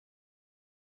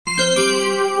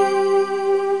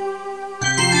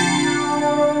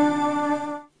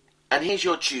And here's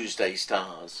your Tuesday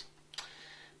stars.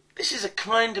 This is a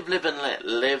kind of live and let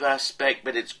live aspect,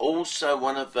 but it's also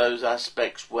one of those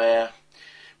aspects where,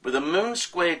 with a moon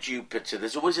square Jupiter,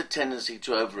 there's always a tendency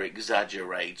to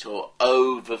over-exaggerate or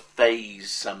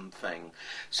over-phase something,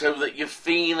 so that your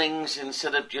feelings,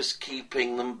 instead of just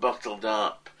keeping them bottled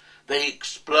up, they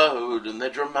explode and they're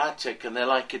dramatic and they're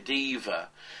like a diva.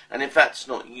 And if that's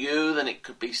not you, then it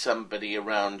could be somebody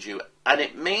around you. And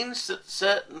it means that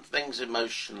certain things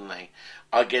emotionally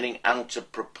are getting out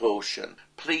of proportion.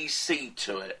 Please see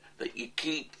to it that you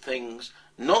keep things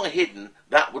not hidden,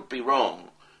 that would be wrong,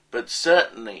 but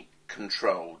certainly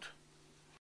controlled.